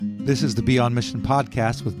This is the Beyond Mission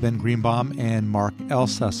podcast with Ben Greenbaum and Mark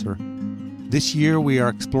Ellcessor. This year we are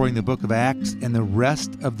exploring the book of Acts and the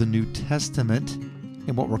rest of the New Testament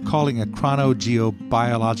in what we're calling a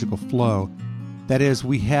chronogeobiological flow. That is,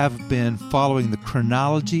 we have been following the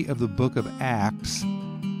chronology of the book of Acts,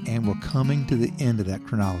 and we're coming to the end of that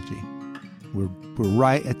chronology. We're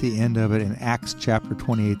right at the end of it in Acts chapter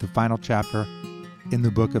 28, the final chapter in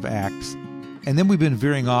the book of Acts. And then we've been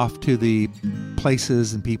veering off to the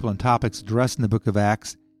places and people and topics addressed in the book of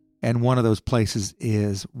Acts, and one of those places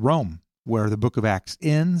is Rome, where the book of Acts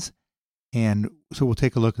ends. And so we'll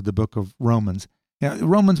take a look at the book of Romans. Now,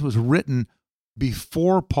 Romans was written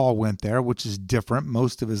before Paul went there, which is different.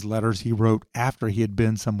 Most of his letters he wrote after he had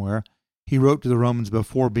been somewhere. He wrote to the Romans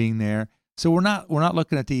before being there. So we're not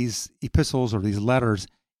looking at these epistles or these letters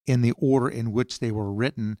in the order in which they were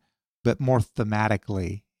written, but more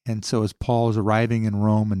thematically. And so as Paul is arriving in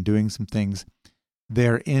Rome and doing some things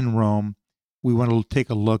there in Rome, we want to take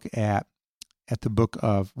a look at the book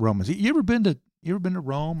of Romans. You ever been to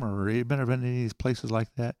Rome, or you been to any of these places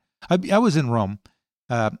like that? I was in Rome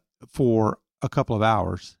for a couple of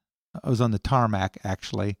hours. I was on the tarmac,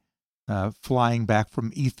 actually, flying back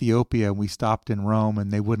from Ethiopia, and we stopped in Rome, and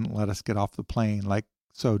they wouldn't let us get off the plane.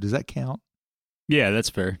 So does that count? Yeah, that's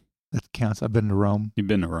fair. That counts. I've been to Rome. You've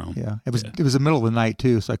been to Rome. Yeah. It was the middle of the night,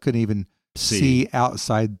 too, so I couldn't even see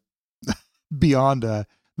outside beyond the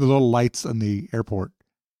little lights on the airport.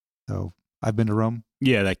 So I've been to Rome.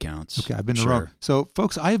 Yeah, that counts. Okay, I've been to Rome. So,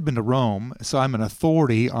 folks, I have been to Rome, so I'm an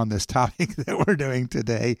authority on this topic that we're doing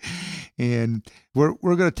today, and we're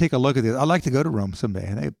going to take a look at this. I'd like to go to Rome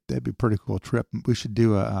someday. That'd be a pretty cool trip. We should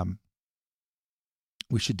do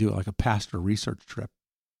like a pastor research trip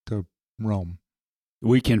to Rome.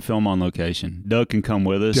 We can film on location. Doug can come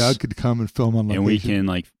with us. Doug could come and film on location.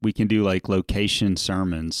 And we can do like location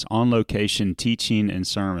sermons, on location teaching and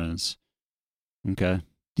sermons. Okay.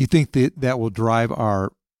 Do you think that will drive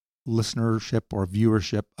our listenership or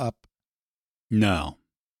viewership up? No,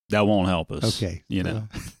 that won't help us. Okay.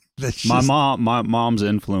 My mom's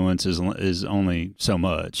influence is only so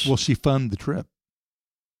much. Will she fund the trip?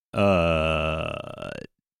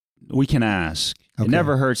 We can ask. Okay. It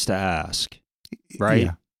never hurts to ask. Right?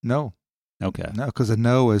 Yeah. No. Okay. No, because a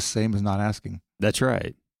no is same as not asking. That's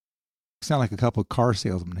right. You sound like a couple of car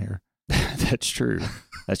salesmen here. That's true.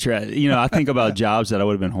 That's right. I think about jobs that I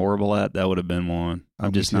would have been horrible at. That would have been one.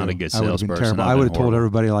 I'm just not a good salesperson. I would have told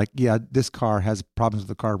everybody, this car has problems with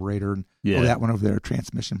the carburetor, and that one over there,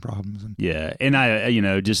 transmission problems. And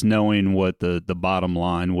I, just knowing what the bottom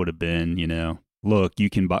line would have been, look, you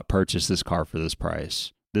can purchase this car for this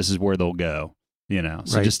price. This is where they'll go. So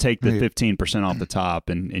right. Just take the 15% off the top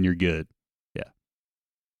and you're good. Yeah.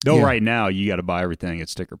 Though right now you got to buy everything at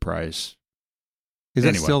sticker price. Is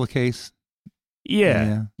that still the case?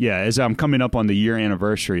 Yeah. As I'm coming up on the year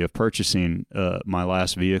anniversary of purchasing my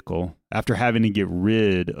last vehicle, after having to get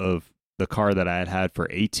rid of the car that I had had for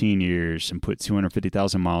 18 years and put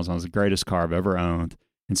 250,000 miles on, it was the greatest car I've ever owned.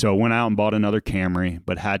 And so I went out and bought another Camry,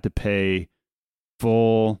 but had to pay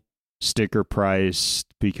full sticker price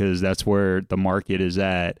because that's where the market is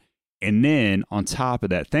at. And then on top of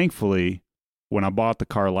that, thankfully, when I bought the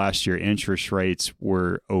car last year, interest rates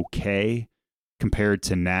were okay compared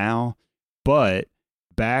to now. But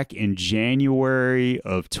back in January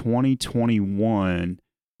of 2021,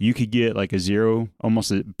 you could get like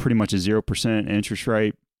pretty much a 0% interest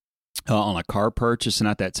rate on a car purchase. And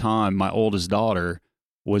at that time, my oldest daughter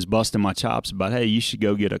was busting my chops about, hey, you should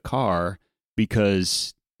go get a car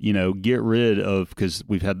because get rid of, because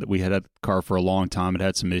we had a car for a long time. It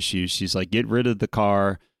had some issues. She's like, get rid of the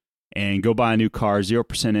car and go buy a new car,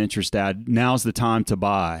 0% interest. Dad, now's the time to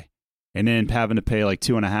buy. And then having to pay like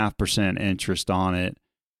 2.5% interest on it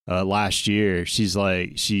last year. She's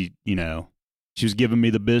like, she was giving me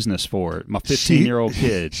the business for it. My 15-year-old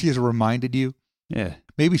kid. She has reminded you? Yeah.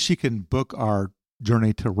 Maybe she can book our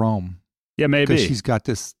journey to Rome. Yeah, maybe. Because she's got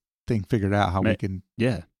this thing figured out how we can.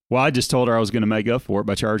 Yeah. Well, I just told her I was going to make up for it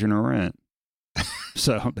by charging her rent.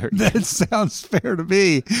 So that sounds fair to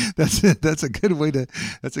me. That's a good way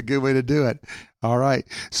to do it. All right.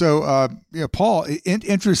 So, Paul,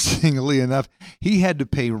 interestingly enough, he had to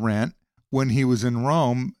pay rent when he was in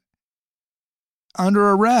Rome under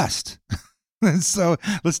arrest. And so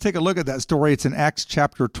let's take a look at that story. It's in Acts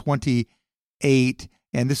chapter 28.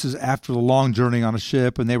 And this is after the long journey on a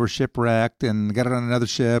ship, and they were shipwrecked and got on another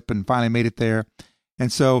ship and finally made it there.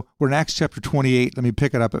 And so we're in Acts chapter 28. Let me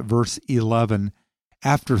pick it up at verse 11.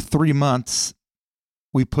 After 3 months,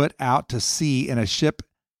 we put out to sea in a ship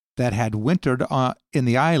that had wintered in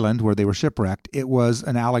the island where they were shipwrecked. It was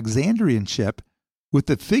an Alexandrian ship with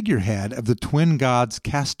the figurehead of the twin gods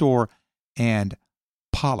Castor and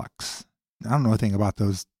Pollux. I don't know anything about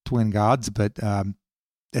those twin gods, but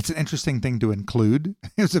it's an interesting thing to include.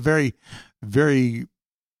 It's a very, very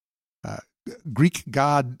Greek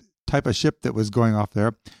god type of ship that was going off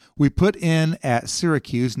there. We put in at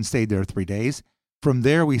Syracuse and stayed there 3 days. From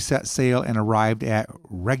there, we set sail and arrived at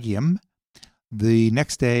Rhegium. The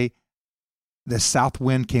next day, the south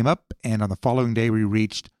wind came up, and on the following day, we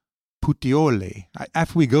reached Puteoli.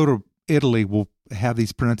 After we go to Italy, we'll have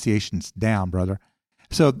these pronunciations down, brother.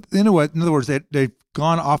 So, in other words, they've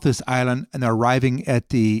gone off this island, and they're arriving at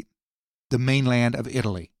the mainland of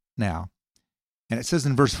Italy now. And it says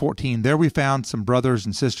in verse 14, there we found some brothers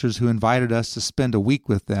and sisters who invited us to spend a week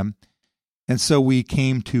with them, and so we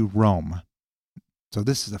came to Rome. So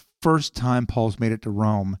this is the first time Paul's made it to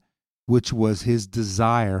Rome, which was his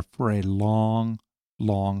desire for a long,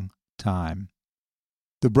 long time.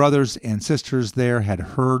 The brothers and sisters there had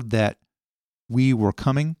heard that we were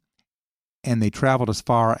coming, and they traveled as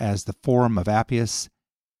far as the Forum of Appius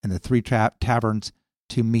and the three taverns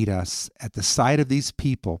to meet us. At the sight of these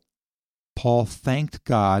people, Paul thanked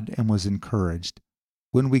God and was encouraged.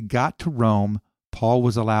 When we got to Rome, Paul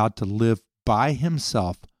was allowed to live by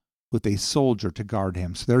himself with a soldier to guard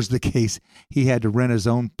him. So there's the case. He had to rent his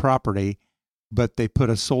own property, but they put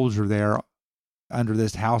a soldier there under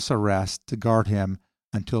this house arrest to guard him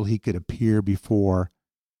until he could appear before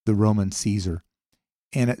the Roman Caesar.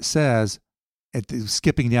 And it says,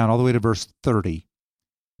 skipping down all the way to verse 30,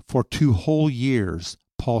 for 2 whole years,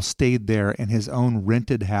 Paul stayed there in his own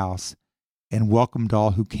rented house and welcomed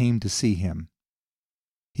all who came to see him.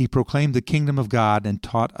 He proclaimed the kingdom of God and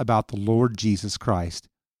taught about the Lord Jesus Christ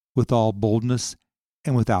with all boldness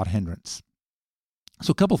and without hindrance.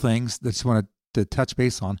 So a couple things that I just wanted to touch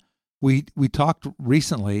base on. We talked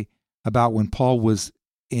recently about when Paul was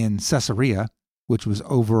in Caesarea, which was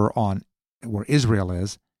over on where Israel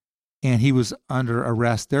is, and he was under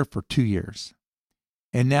arrest there for 2 years.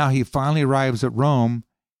 And now he finally arrives at Rome,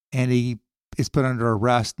 and he is put under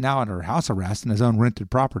arrest, now under house arrest in his own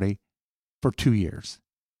rented property for 2 years.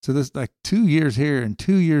 So there's like 2 years here and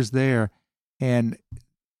 2 years there, and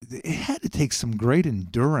it had to take some great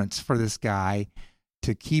endurance for this guy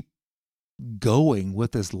to keep going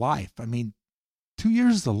with his life. I mean, 2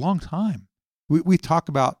 years is a long time. We talk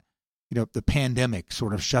about, the pandemic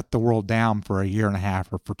sort of shut the world down for a year and a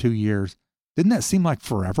half or for 2 years. Didn't that seem like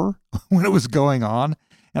forever when it was going on?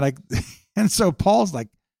 And so Paul's like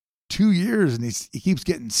 2 years, and he keeps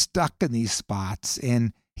getting stuck in these spots,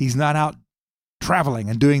 and he's not out traveling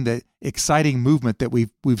and doing the exciting movement that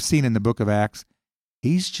we've seen in the book of Acts.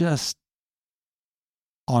 He's just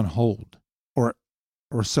on hold, or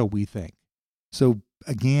so we think. So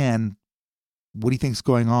again, what do you think's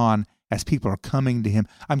going on as people are coming to him?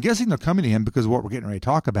 I'm guessing they're coming to him because of what we're getting ready to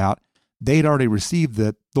talk about. They'd already received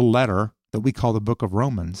the letter that we call the book of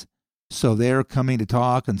Romans. So they're coming to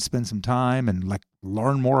talk and spend some time and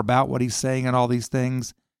learn more about what he's saying and all these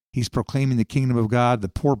things. He's proclaiming the kingdom of God. The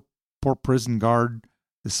poor prison guard,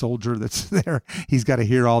 the soldier that's there, he's got to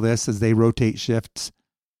hear all this as they rotate shifts.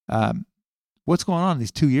 What's going on in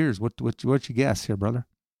these 2 years? What you guess here, brother?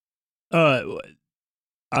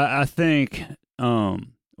 I think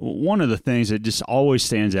one of the things that just always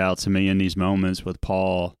stands out to me in these moments with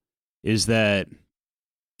Paul is that,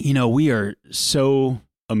 we are so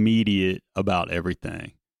immediate about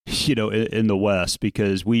everything, in the West,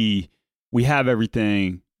 because we have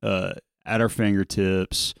everything at our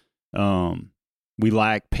fingertips. We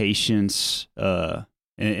lack patience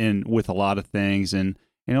and with a lot of things. And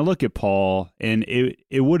look at Paul, and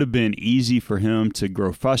it would have been easy for him to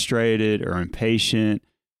grow frustrated or impatient.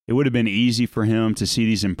 It would have been easy for him to see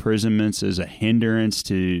these imprisonments as a hindrance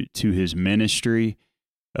to his ministry,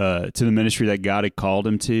 to the ministry that God had called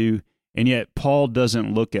him to. And yet Paul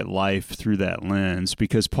doesn't look at life through that lens,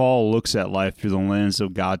 because Paul looks at life through the lens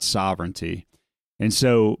of God's sovereignty. And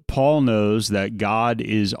so Paul knows that God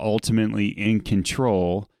is ultimately in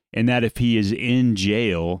control, and that if he is in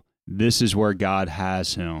jail, this is where God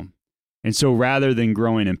has him. And so rather than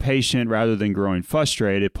growing impatient, rather than growing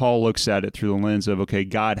frustrated, Paul looks at it through the lens of, okay,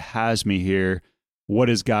 God has me here. What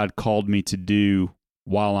has God called me to do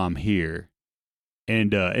while I'm here?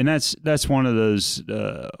 And that's one of those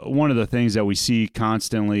one of the things that we see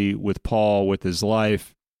constantly with Paul, with his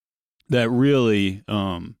life, that really,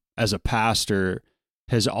 as a pastor,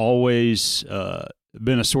 has always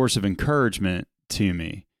been a source of encouragement to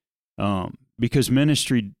me, because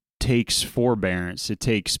ministry takes forbearance, it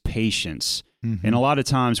takes patience. Mm-hmm. And a lot of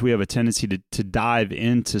times we have a tendency to dive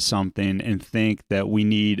into something and think that we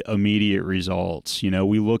need immediate results.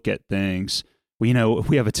 We look at things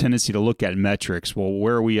we have a tendency to look at metrics. Well,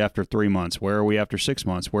 where are we after 3 months? Where are we after 6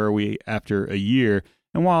 months? Where are we after a year?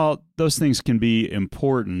 And while those things can be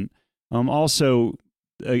important, also,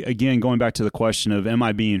 again, going back to the question of, am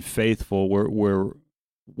I being faithful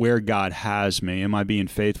where God has me? Am I being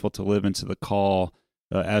faithful to live into the call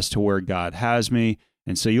as to where God has me?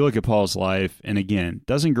 And so you look at Paul's life, and again,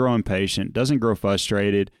 doesn't grow impatient, doesn't grow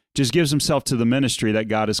frustrated, just gives himself to the ministry that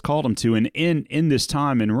God has called him to. And in this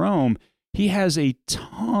time in Rome, he has a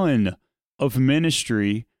ton of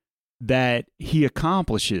ministry that he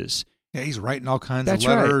accomplishes. Yeah, he's writing all kinds of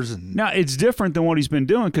letters. Right. Now, it's different than what he's been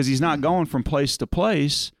doing because he's not going from place to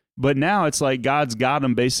place, but now it's like God's got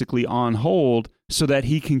him basically on hold so that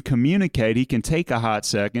he can communicate. He can take a hot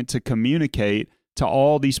second to communicate to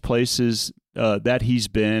all these places that he's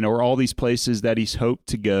been, or all these places that he's hoped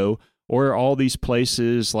to go, or all these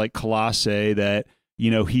places like Colossae that,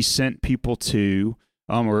 he sent people to,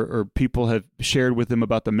 or people have shared with him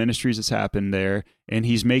about the ministries that's happened there, and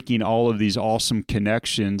he's making all of these awesome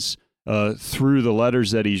connections through the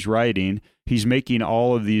letters that he's writing. He's making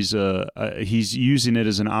all of these, he's using it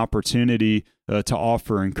as an opportunity to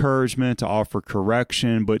offer encouragement, to offer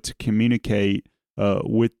correction, but to communicate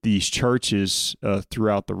with these churches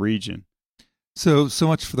throughout the region. So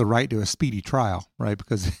much for the right to a speedy trial, right?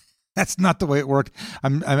 Because that's not the way it worked.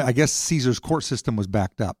 I guess Caesar's court system was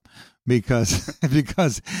backed up because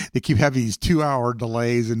they keep having these 2-hour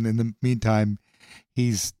delays, and in the meantime,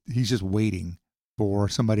 he's just waiting for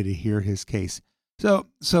somebody to hear his case. So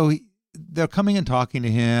they're coming and talking to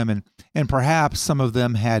him, and perhaps some of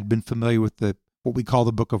them had been familiar with what we call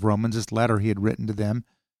the Book of Romans, this letter he had written to them.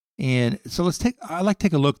 And so I'd like to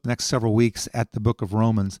take a look the next several weeks at the Book of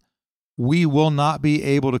Romans. We will not be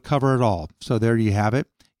able to cover it all. So there you have it.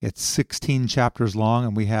 It's 16 chapters long,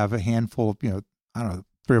 and we have a handful of,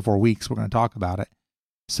 3 or 4 weeks we're going to talk about it.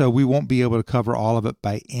 So we won't be able to cover all of it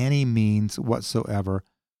by any means whatsoever.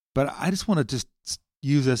 But I just want to just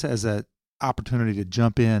use this as an opportunity to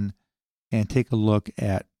jump in and take a look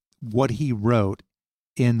at what he wrote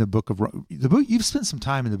in the book of the book. You've spent some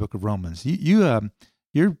time in the book of Romans.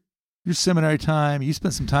 Your seminary time, you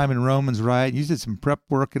spent some time in Romans, right? You did some prep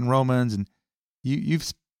work in Romans, and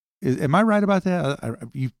you've. Am I right about that?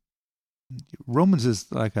 Romans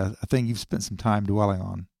is like a thing you've spent some time dwelling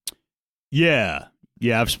on. Yeah,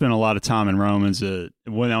 I've spent a lot of time in Romans.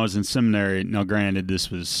 When I was in seminary, now granted, this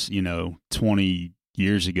was 20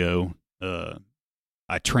 years ago. I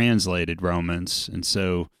translated Romans, and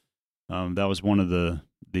so that was one of the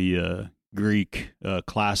Greek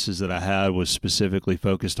classes that I had was specifically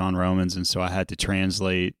focused on Romans, and so I had to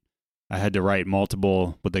translate. I had to write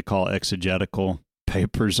multiple what they call exegetical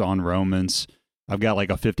papers on Romans. I've got like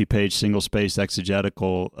a 50-page single-spaced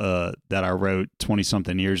exegetical that I wrote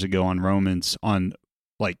 20-something years ago on Romans, on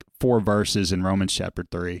like 4 verses in Romans chapter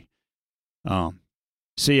 3. So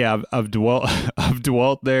yeah, I've dwelt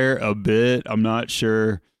there a bit. I'm not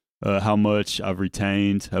sure how much I've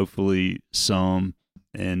retained. Hopefully some.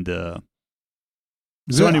 And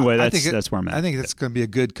so anyway, that's where I'm at. I think it's going to be a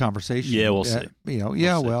good conversation. Yeah, we'll see.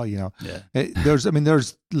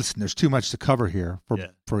 There's too much to cover here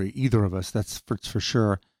for either of us. That's for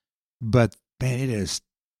sure. But man, it's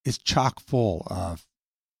chock full of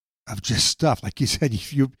just stuff. Like you said,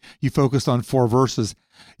 you focused on 4 verses.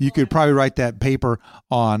 You could probably write that paper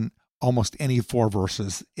on almost any 4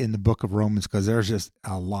 verses in the book of Romans, because there's just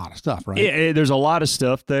a lot of stuff, right? Yeah, there's a lot of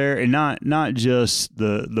stuff there, and not just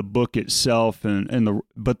the book itself,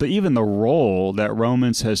 but even the role that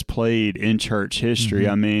Romans has played in church history.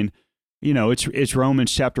 Mm-hmm. I mean, it's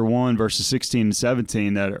Romans chapter 1 verses 16 and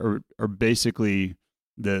 17 that are basically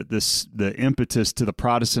the impetus to the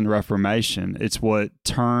Protestant Reformation. It's what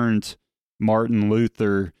turned Martin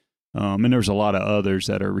Luther. And there's a lot of others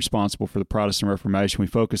that are responsible for the Protestant Reformation. We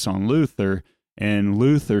focus on Luther, and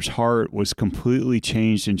Luther's heart was completely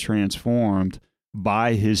changed and transformed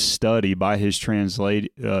by his study, by his translation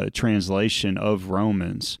of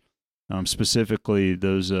Romans, specifically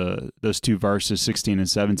those 2 verses, 16 and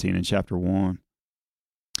 17 in chapter 1.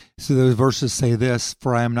 So those verses say this: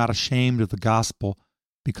 "For I am not ashamed of the gospel,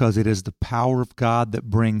 because it is the power of God that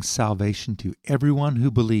brings salvation to everyone who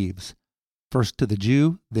believes, first to the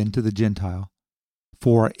Jew, then to the Gentile.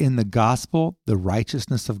 For in the gospel, the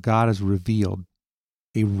righteousness of God is revealed,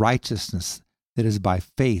 a righteousness that is by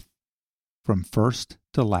faith from first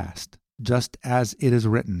to last, just as it is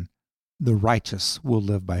written, the righteous will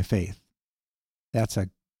live by faith." That's a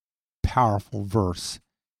powerful verse.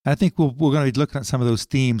 And I think we're going to be looking at some of those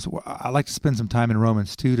themes. I'd like to spend some time in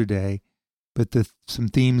Romans 2 today, but some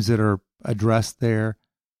themes that are addressed there,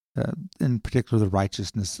 in particular the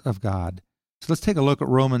righteousness of God. So let's take a look at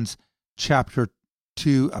Romans chapter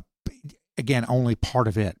 2, again, only part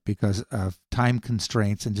of it because of time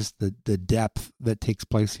constraints and just the depth that takes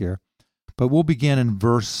place here. But we'll begin in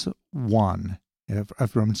verse 1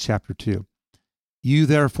 of Romans chapter 2. You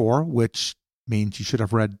therefore, which means you should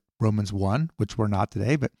have read Romans 1, which we're not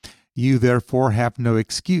today, but you therefore have no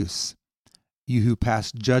excuse, you who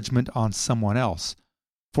pass judgment on someone else.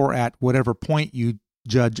 For at whatever point you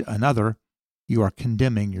judge another, you are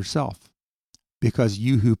condemning yourself, because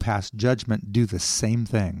you who pass judgment do the same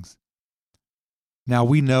things. Now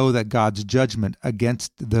we know that God's judgment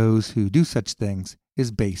against those who do such things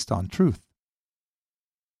is based on truth.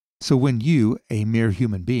 So when you, a mere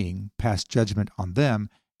human being, pass judgment on them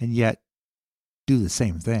and yet do the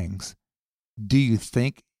same things, do you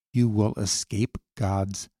think you will escape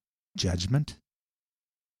God's judgment?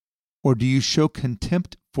 Or do you show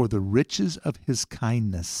contempt for the riches of his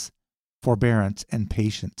kindness, forbearance, and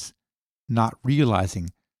patience, not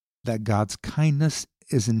realizing that God's kindness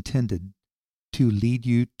is intended to lead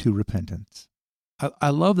you to repentance? I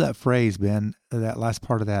love that phrase, Ben, that last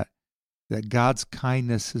part of that God's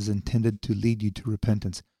kindness is intended to lead you to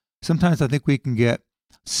repentance. Sometimes I think we can get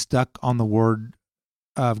stuck on the word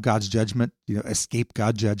of God's judgment, escape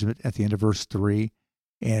God's judgment at the end of verse 3.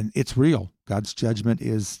 And it's real. God's judgment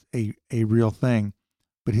is a real thing.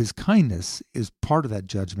 But his kindness is part of that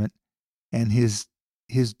judgment. And his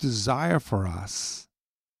desire for us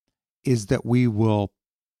is that we will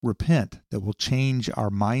repent, that we'll change our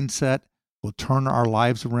mindset, we'll turn our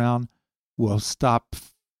lives around, we'll stop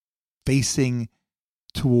facing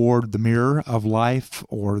toward the mirror of life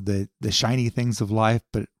or the shiny things of life,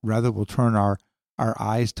 but rather we'll turn our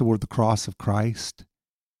eyes toward the cross of Christ.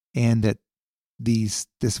 And that this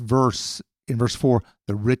verse, in verse 4,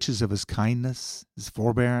 the riches of his kindness, his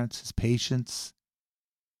forbearance, his patience,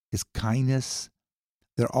 his kindness,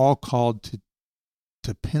 they're all called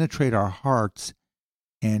to penetrate our hearts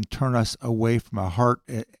and turn us away from a heart,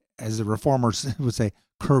 as the reformers would say,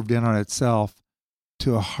 curved in on itself,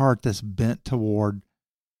 to a heart that's bent toward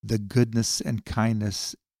the goodness and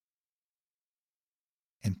kindness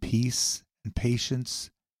and peace and patience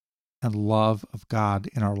and love of God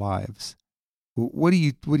in our lives. What do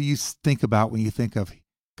you think about when you think of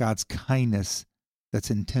God's kindness that's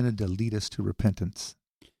intended to lead us to repentance?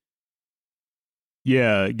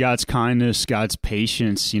 Yeah, God's kindness, God's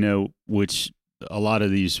patience, which a lot of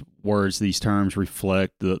these words, these terms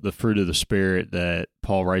reflect the fruit of the Spirit that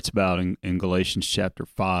Paul writes about in Galatians chapter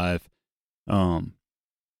 5.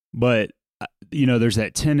 But, there's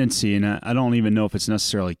that tendency, and I don't even know if it's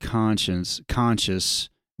necessarily conscious,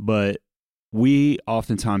 but we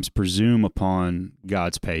oftentimes presume upon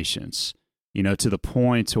God's patience, to the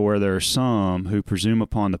point to where there are some who presume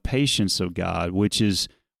upon the patience of God, which is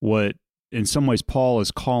what in some ways Paul is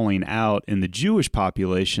calling out in the Jewish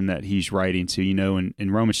population that he's writing to.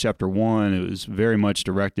 In Romans chapter 1, it was very much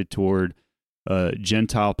directed toward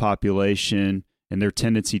Gentile population and their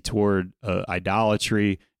tendency toward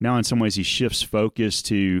idolatry. Now, in some ways, he shifts focus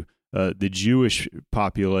to the Jewish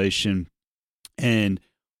population. And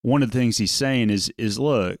one of the things he's saying is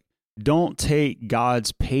look, don't take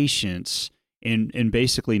God's patience and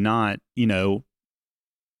basically not,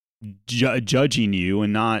 judging you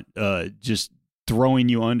and not just throwing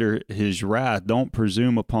you under his wrath. Don't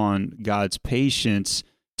presume upon God's patience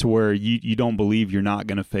to where you don't believe you're not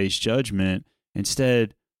going to face judgment.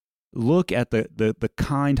 Instead, look at the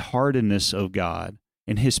kind-heartedness of God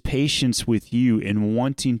and his patience with you in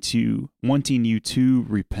wanting you to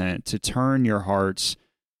repent, to turn your hearts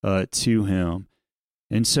to him.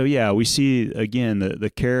 And so, we see, again, the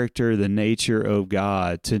character, the nature of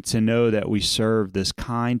God, to know that we serve this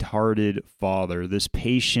kind-hearted Father, this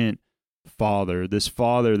patient Father, this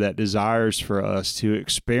Father that desires for us to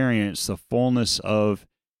experience the fullness of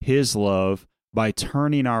his love by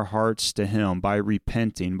turning our hearts to him, by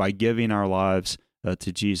repenting, by giving our lives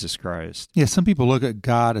to Jesus Christ. Yeah, some people look at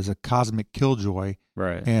God as a cosmic killjoy,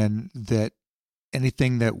 right? And that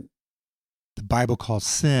anything that the Bible calls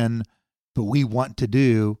sin, but we want to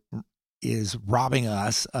do, is robbing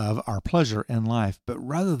us of our pleasure in life. But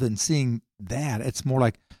rather than seeing that, it's more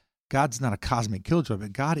like God's not a cosmic killjoy,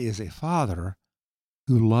 but God is a Father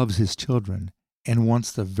who loves his children and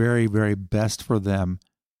wants the very, very best for them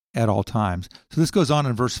at all times. So this goes on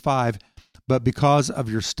in verse 5, but because of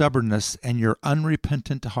your stubbornness and your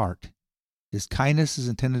unrepentant heart, his kindness is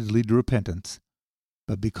intended to lead to repentance,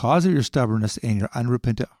 but because of your stubbornness and your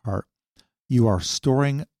unrepentant heart, you are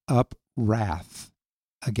storing up wrath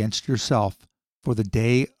against yourself for the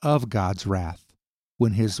day of God's wrath,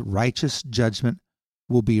 when his righteous judgment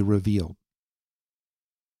will be revealed.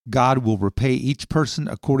 God will repay each person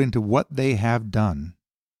according to what they have done.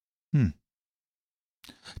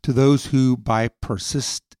 To those who, by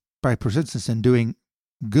persistence in doing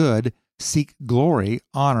good, seek glory,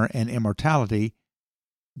 honor, and immortality,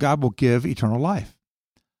 God will give eternal life.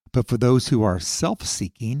 But for those who are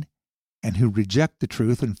self-seeking and who reject the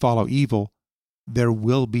truth and follow evil, there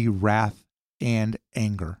will be wrath and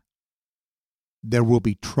anger. There will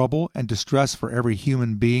be trouble and distress for every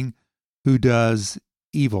human being who does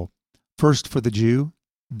evil, first for the Jew,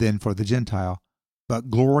 then for the Gentile, but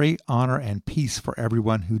glory, honor, and peace for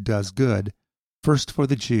everyone who does good, first for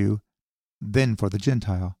the Jew, then for the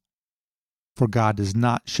Gentile. For God does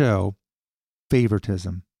not show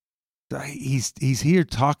favoritism. He's here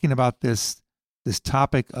talking about this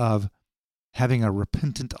topic of having a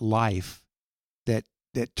repentant life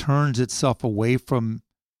that turns itself away from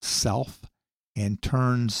self and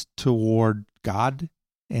turns toward God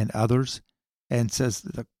and others, and says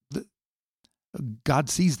that God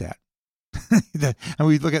sees that. And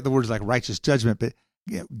we look at the words like righteous judgment, but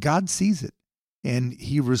God sees it, and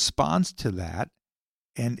he responds to that,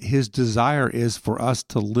 and his desire is for us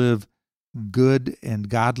to live good and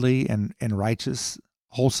godly and righteous,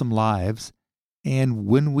 wholesome lives. And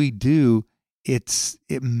when we do, it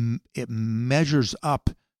measures up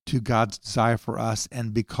to God's desire for us.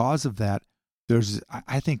 And because of that,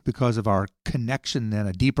 I think because of our connection and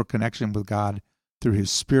a deeper connection with God through his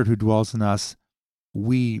Spirit who dwells in us,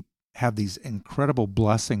 we have these incredible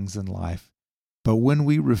blessings in life. But when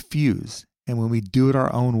we refuse and when we do it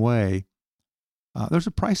our own way, there's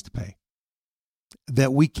a price to pay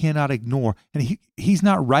that we cannot ignore. And he's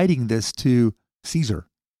not writing this to Caesar.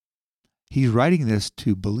 He's writing this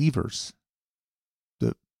to believers.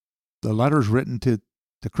 The letters written to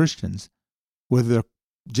Christians, whether they're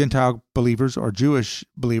Gentile believers or Jewish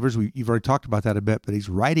believers. You've already talked about that a bit, but he's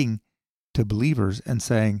writing to believers and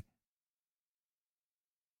saying,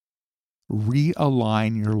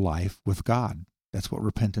 realign your life with God. That's what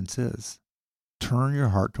repentance is. Turn your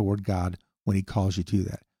heart toward God when he calls you to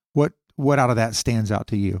that. What out of that stands out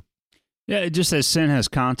to you? Yeah, it just says sin has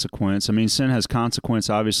consequence. I mean, sin has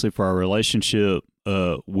consequence, obviously, for our relationship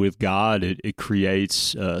with God. It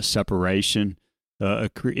creates separation.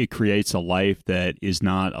 It creates a life that is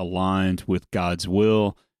not aligned with God's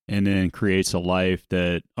will, and then creates a life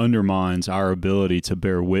that undermines our ability to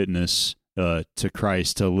bear witness to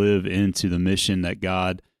Christ, to live into the mission that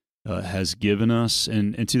God has given us.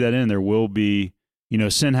 And to that end, there will be,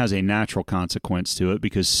 sin has a natural consequence to it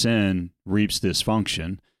because sin reaps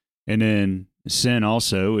dysfunction. And then sin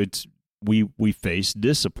also, we face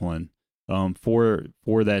discipline for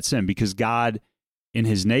that sin, because God, in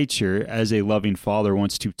his nature, as a loving Father,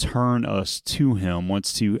 wants to turn us to him,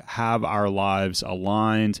 wants to have our lives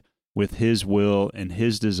aligned with his will and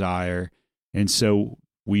his desire. And so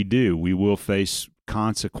we will face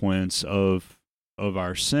consequence of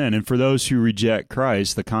our sin. And for those who reject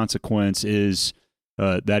Christ, the consequence is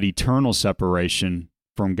that eternal separation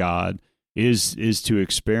from God is to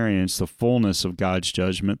experience the fullness of God's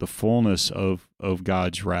judgment, the fullness of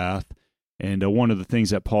God's wrath. And one of the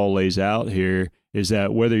things that Paul lays out here is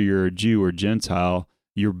that whether you're a Jew or Gentile,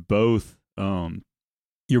 you're both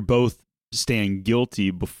stand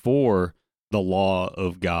guilty before the law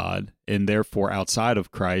of God, and therefore outside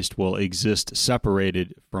of Christ will exist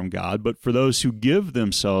separated from God. But for those who give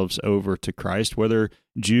themselves over to Christ, whether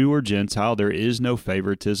Jew or Gentile, there is no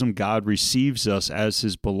favoritism. God receives us as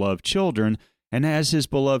his beloved children, and as his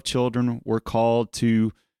beloved children, we're called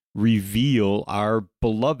to reveal our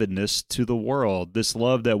belovedness to the world. This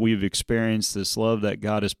love that we've experienced, this love that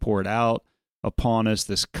God has poured out upon us,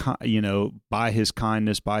 this, by his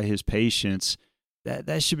kindness, by his patience,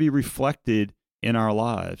 that should be reflected in our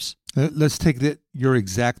lives. Let's take your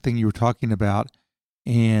exact thing you were talking about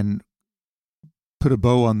and put a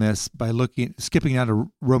bow on this by skipping down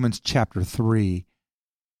to Romans chapter 3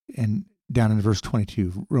 and down in verse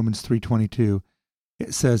 22, Romans 3:22.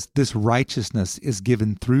 It says, "This righteousness is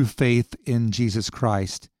given through faith in Jesus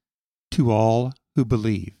Christ to all who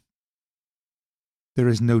believe. There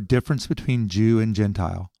is no difference between Jew and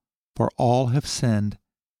Gentile, for all have sinned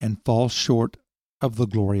and fall short of the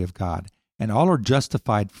glory of God, and all are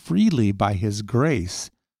justified freely by his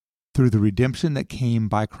grace through the redemption that came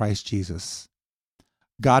by Christ Jesus.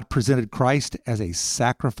 God presented Christ as a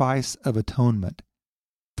sacrifice of atonement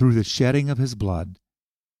through the shedding of his blood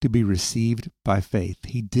to be received by faith.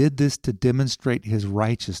 He did this to demonstrate his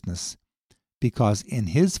righteousness, because in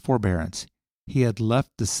his forbearance he had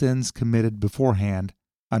left the sins committed beforehand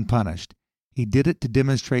unpunished. He did it to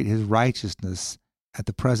demonstrate his righteousness at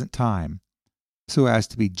the present time, so as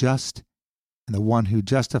to be just and the one who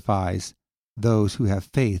justifies those who have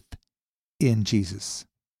faith in Jesus."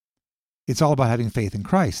 It's all about having faith in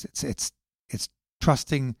Christ. It's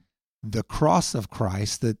trusting the cross of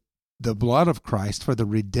Christ, the blood of Christ for the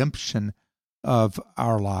redemption of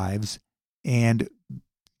our lives. And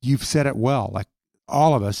you've said it well, like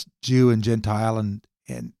all of us, Jew and Gentile,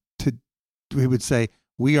 and we would say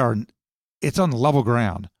it's on level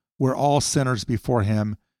ground. We're all sinners before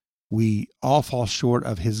him. We all fall short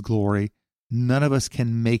of his glory. None of us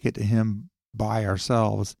can make it to him by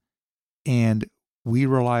ourselves. And we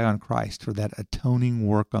rely on Christ for that atoning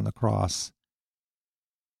work on the cross.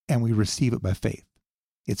 And we receive it by faith.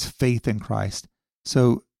 It's faith in Christ.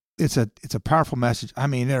 So it's a powerful message. I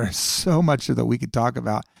mean, there is so much that we could talk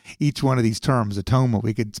about. Each one of these terms, atonement,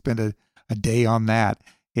 we could spend a day on that,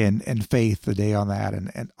 and faith, a day on that,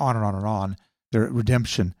 and on and on and on.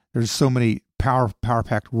 Redemption. There's so many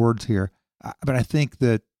power-packed words here. But I think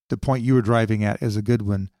that the point you were driving at is a good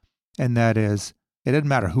one, and that is, it doesn't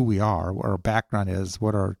matter who we are, what our background is,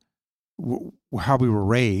 how we were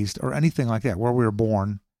raised, or anything like that, where we were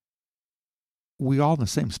born. We all in the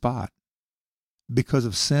same spot. Because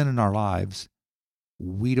of sin in our lives,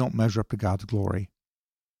 we don't measure up to God's glory.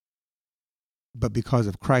 But because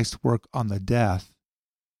of Christ's work on the death,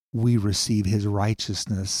 we receive his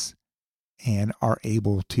righteousness and are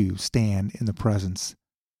able to stand in the presence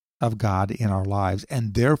of God in our lives.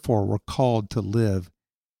 And therefore, we're called to live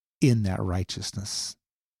in that righteousness.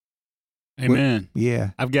 Amen.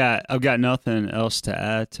 Yeah. I've got nothing else to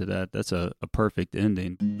add to that. That's a perfect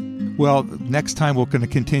ending. Well, next time we're going to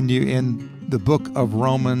continue in the book of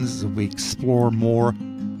Romans. We explore more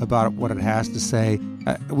about what it has to say.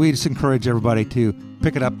 We just encourage everybody to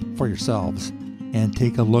pick it up for yourselves and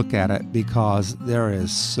take a look at it, because there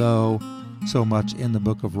is so much in the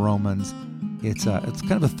book of Romans. It's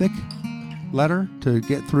kind of a thick letter to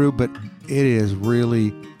get through, but it is really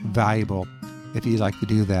valuable if you'd like to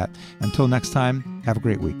do that. Until next time, have a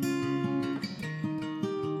great week.